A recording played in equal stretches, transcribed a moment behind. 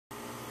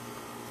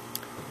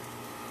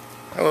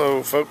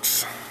Hello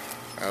folks,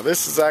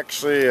 this is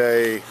actually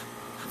a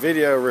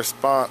video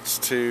response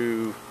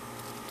to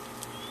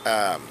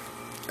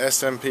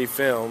SMP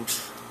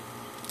Films,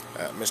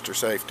 Mr.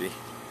 Safety.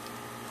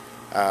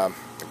 I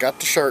got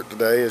the shirt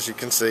today, as you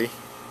can see.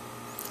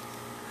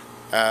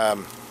 I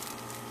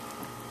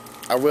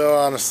will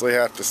honestly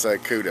have to say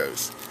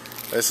kudos.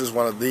 This is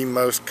one of the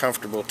most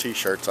comfortable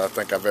t-shirts I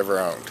think I've ever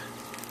owned.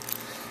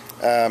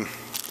 Now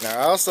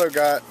I also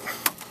got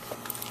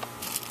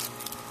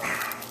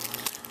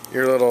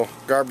your little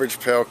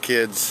Garbage Pail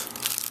Kids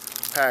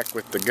pack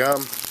with the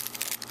gum.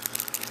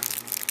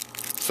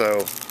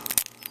 So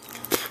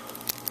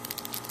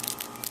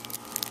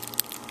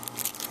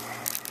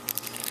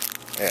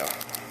yeah.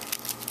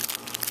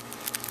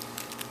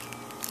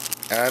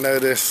 And I know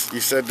this, you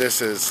said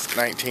this is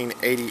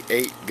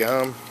 1988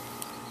 gum.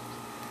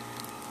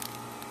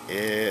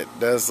 It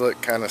does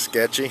look kind of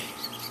sketchy,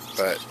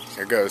 but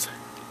here goes.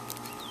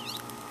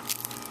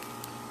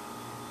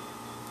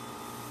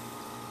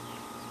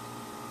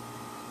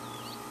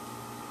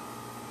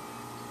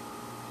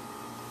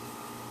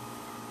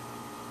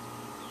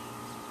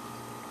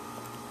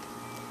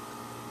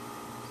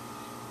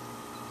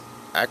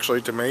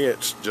 Actually, to me,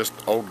 it's just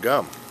old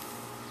gum.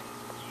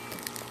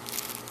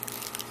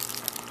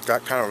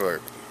 Got kind of a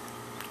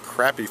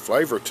crappy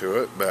flavor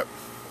to it, but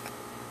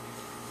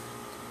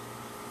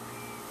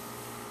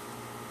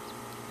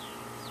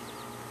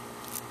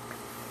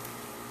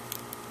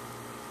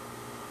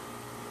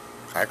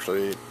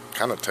actually it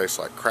kind of tastes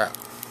like crap.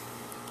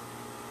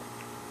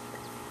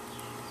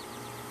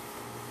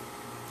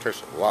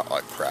 Tastes a lot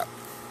like crap.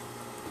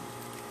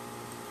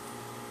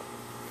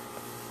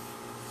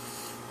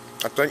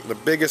 I think the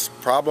biggest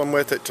problem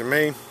with it to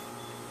me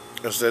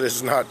is that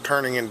it's not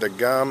turning into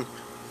gum.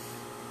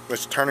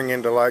 It's turning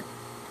into like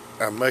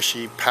a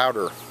mushy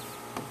powder.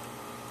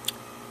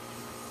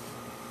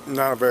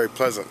 Not a very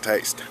pleasant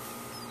taste.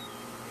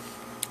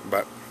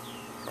 But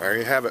there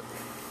you have it.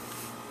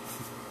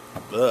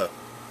 Ugh.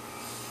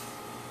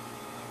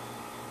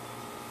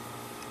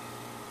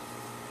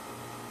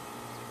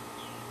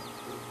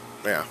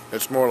 Yeah,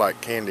 it's more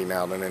like candy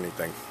now than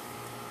anything.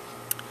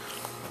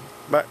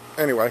 But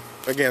anyway,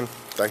 again,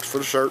 thanks for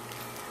the shirt.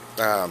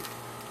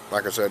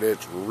 Like I said,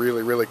 it's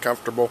really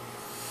comfortable.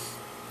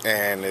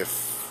 And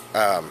if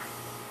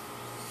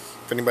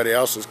anybody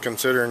else is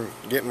considering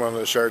getting one of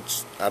the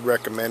shirts, I'd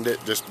recommend it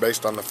just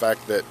based on the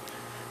fact that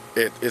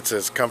it's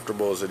as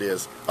comfortable as it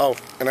is. Oh,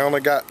 and I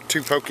only got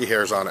 2 pokey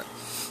hairs on it.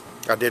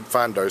 I did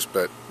find those,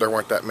 but there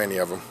weren't that many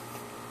of them.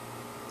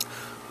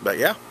 But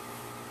yeah,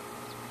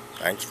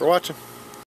 thanks for watching.